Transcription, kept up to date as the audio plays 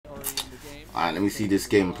Alright, let me see this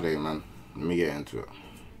gameplay, man. Let me get into it.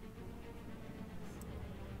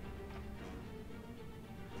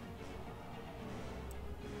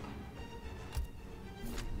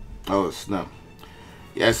 Oh snap.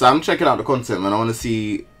 Yeah, so I'm checking out the content, man. I want to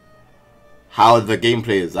see how the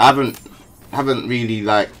gameplay is. I haven't really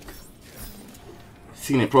like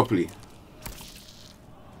seen it properly.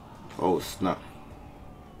 Oh snap.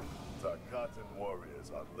 Tarkatan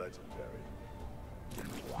warriors are legendary. Then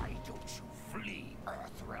why don't you flee,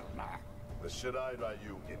 Earthrealmer? The Shirai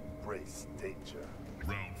Ryu embrace danger.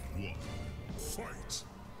 Round 1. Fight.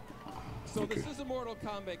 So this is a Mortal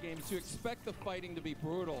Kombat game, so you expect the fighting to be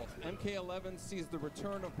brutal. MK11 sees the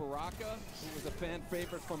return of Baraka, who was a fan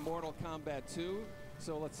favorite from Mortal Kombat 2.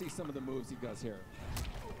 So let's see some of the moves he does here.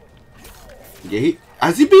 Yeah,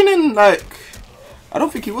 has he been in like? I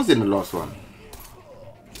don't think he was in the last one.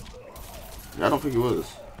 Yeah, I don't think he was.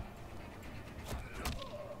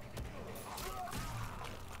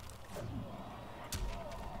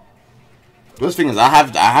 The worst thing is I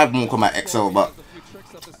have more Kombat XL, but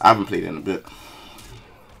I haven't played it in a bit.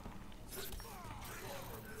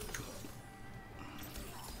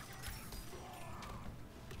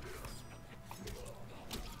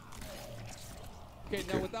 Okay,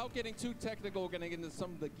 now without getting too technical, we're going to get into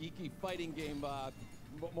some of the geeky fighting game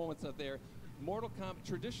moments out there. Mortal Kombat,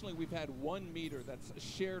 traditionally we've had 1 meter that's a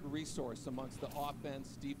shared resource amongst the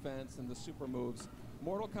offense, defense, and the super moves.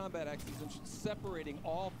 Mortal Kombat X is separating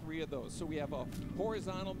all 3 of those. So we have a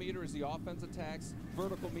horizontal meter as the offense attacks,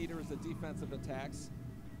 vertical meter as the defensive attacks.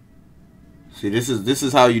 See, this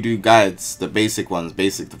is how you do guides, the basic ones,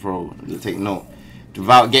 basic to pro. You take note,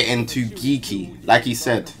 without getting too geeky, like he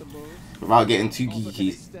said. Without getting too geeky.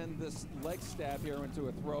 Extend this leg stab here into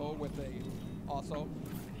a throw with a also.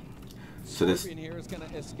 So this Scorpion here is going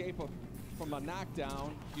to escape from a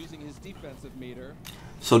knockdown using his defensive meter.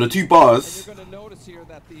 So the 2 bars. And you're going to notice here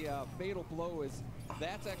that the fatal blow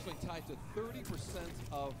that's actually tied to 30%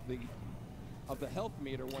 of the health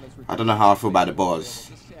meter when it's. I don't know how I feel about the bars.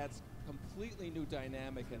 This adds completely new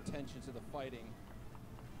dynamic and tension to the fighting.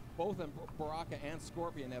 Both Baraka and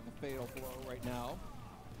Scorpion have a fatal blow right now.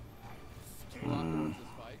 Baraka wins this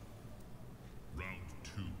fight. Round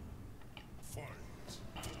 2. Fight.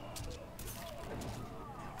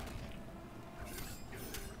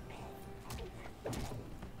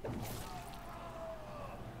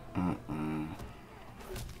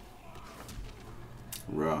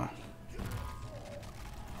 Raw.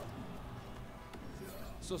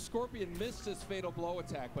 So Scorpion missed his fatal blow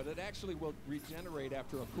attack, but it actually will regenerate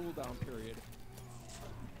after a cooldown period.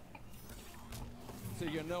 So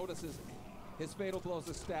you'll notice his fatal blow is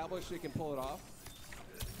established, he can pull it off.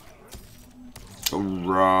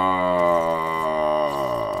 Raw.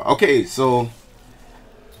 Okay, so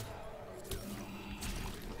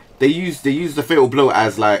they use the fatal blow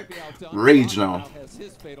as like rage now. Has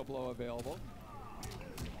his fatal blow available.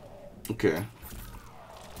 Okay.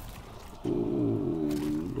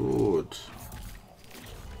 Ooh,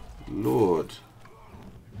 Lord.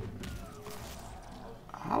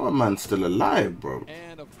 How am I still alive, bro?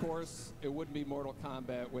 And of course, it wouldn't be Mortal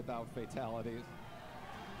Kombat without fatalities.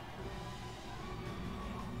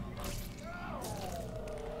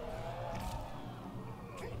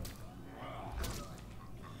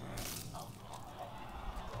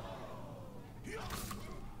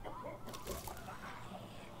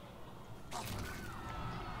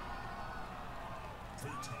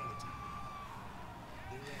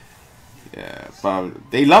 Yeah, but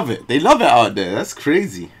they love it. They love it out there. That's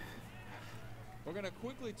crazy. We're going to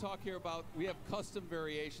quickly talk here about, we have custom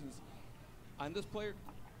variations. On this player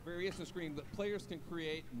variation screen, the players can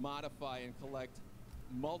create, modify, and collect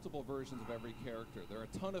multiple versions of every character. There are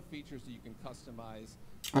a ton of features that you can customize.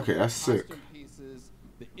 Okay, that's sick. Costume pieces,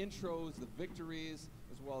 the intros, the victories,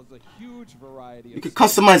 as well as a huge variety of. You can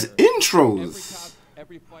customize intros.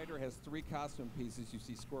 Every fighter has 3 costume pieces. You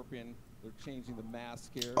see Scorpion, they're changing the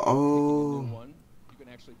mask here. Oh, a new one. You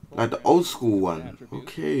can actually like the old school one.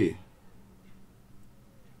 Okay.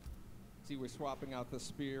 See, we're swapping out the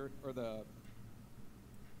spear or the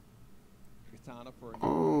katana for a new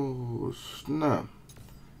Oh, snap.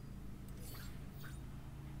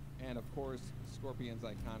 And of course, Scorpion's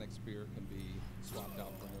iconic spear can be swapped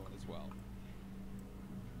out for a new one as well.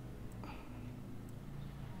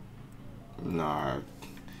 Nah.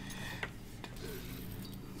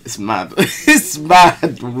 It's mad. It's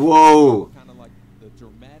mad. Whoa. Kind of like the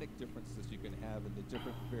dramatic differences you can have in the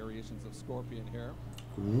different variations of Scorpion here.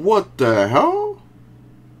 What the hell?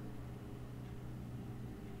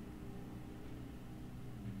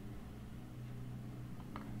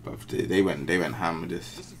 But They went ham with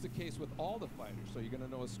this. This is the case with all the fighters. So you're going to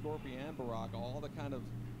know a Scorpion and Baraka, all the kind of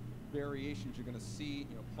variations you're going to see,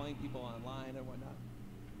 you know, playing people online and whatnot.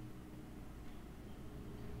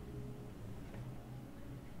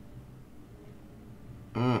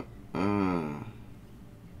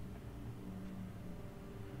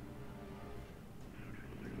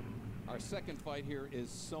 Our second fight here is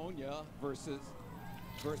Sonya versus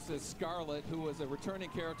Scarlett, who was a returning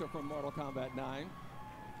character from Mortal Kombat 9.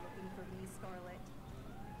 Looking for me, Scarlett?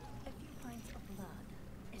 A few pints of blood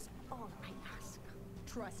is all I ask.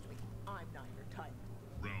 Trust me, I'm not your type.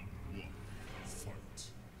 Round 1.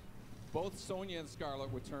 Fight. Both Sonya and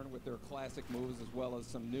Scarlett return with their classic moves as well as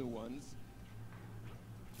some new ones.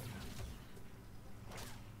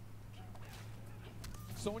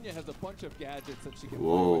 Sonya has a bunch of gadgets that she can play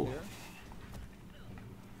with here.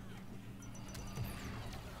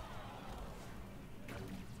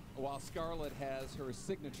 While Scarlett has her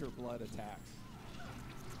signature blood attacks.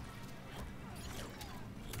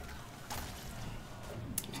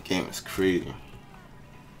 The game is crazy.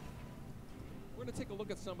 We're going to take a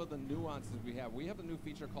look at some of the nuances we have. We have a new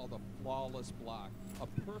feature called a flawless block. A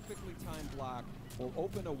perfectly timed block will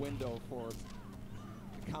open a window for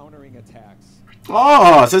countering attacks.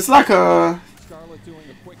 Oh, so it's like a... Scarlett doing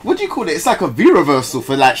a quick... What do you call it? It's like a V-reversal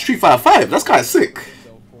for like Street Fighter 5. That's kind of sick.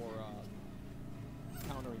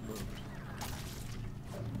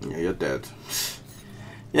 Yeah, you're dead.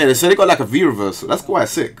 Yeah, so they got like a V-reversal. That's quite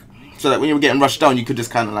sick. So that when you were getting rushed down, you could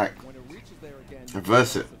just kind of like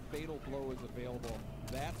reverse it.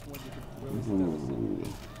 Ooh.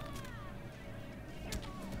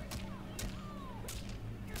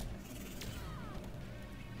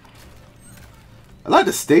 I like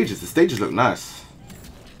the stages. The stages look nice.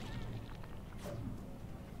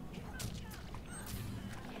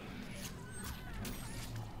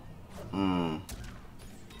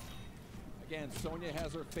 Again, Sonya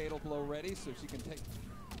has her fatal blow ready, so she can take.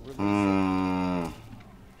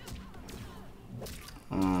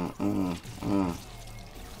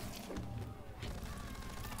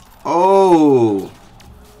 Oh!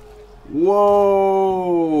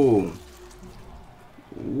 Whoa!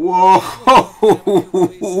 Whoa!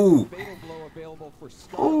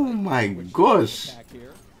 Oh my gosh!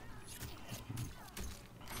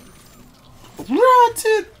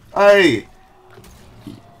 Rotted! Hey!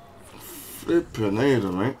 Flippin'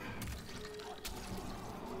 either, mate.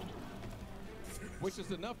 Which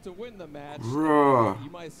is enough to win the match. Bruh. You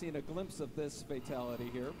might have seen a glimpse of this fatality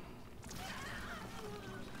here.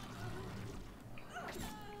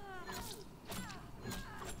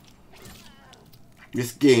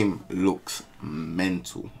 This game looks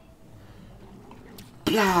mental.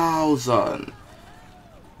 Blowson.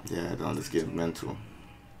 Yeah, no, this game's mental.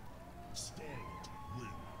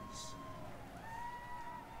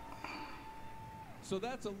 So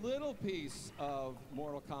that's a little piece of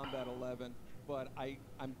Mortal Kombat 11, but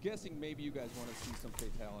I'm guessing maybe you guys want to see some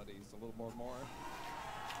fatalities, a little more.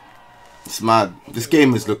 It's mad. This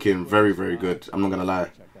game is looking very, very good. I'm not gonna lie.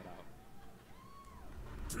 Check that out.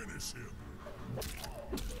 Finish him.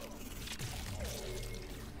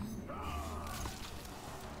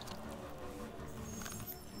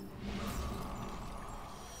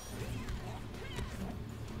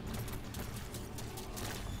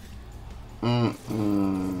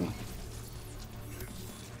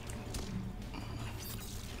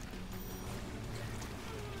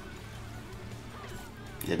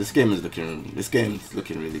 Yeah, this game's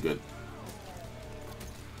looking really good.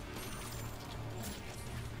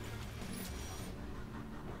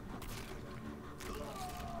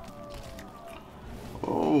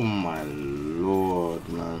 Oh my lord,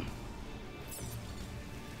 man.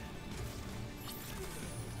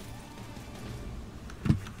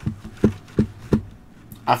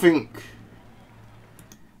 I think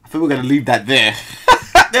we're gonna leave that there.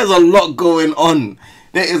 There's a lot going on.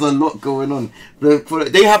 There is a lot going on.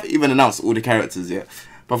 They haven't even announced all the characters yet,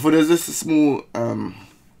 but for there's just a small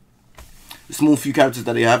few characters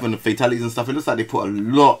that they have and the fatalities and stuff. It looks like they put a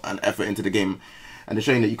lot of effort into the game, and they're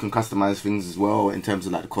showing that you can customize things as well in terms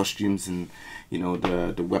of like the costumes and, you know,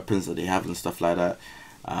 the weapons that they have and stuff like that,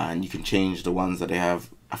 and you can change the ones that they have.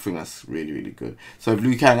 I think that's really, really good. So if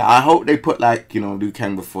Liu Kang, I hope they put like, you know, Liu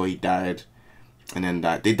Kang before he died, and then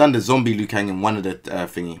that they done the zombie Liu Kang in one of the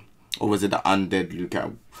thingy, or was it the undead Liu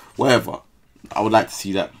Kang? Whatever. I would like to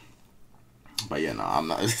see that. But yeah, no, I'm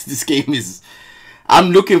not. This game is.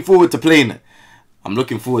 I'm looking forward to playing it. I'm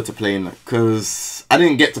looking forward to playing it because I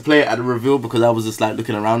didn't get to play it at the reveal because I was just like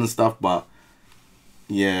looking around and stuff. But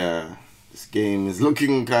yeah, this game is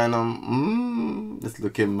looking kind of. It's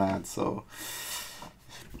looking mad. So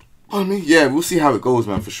I mean, yeah, we'll see how it goes,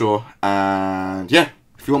 man, for sure. And yeah,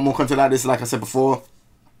 if you want more content like this, like I said before,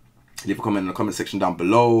 leave a comment in the comment section down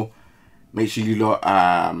below. Make sure you lot,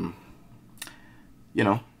 you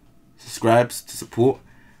know, subscribes to support.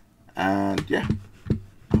 And yeah,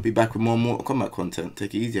 I'll be back with more Mortal Kombat content.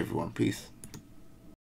 Take it easy, everyone. Peace.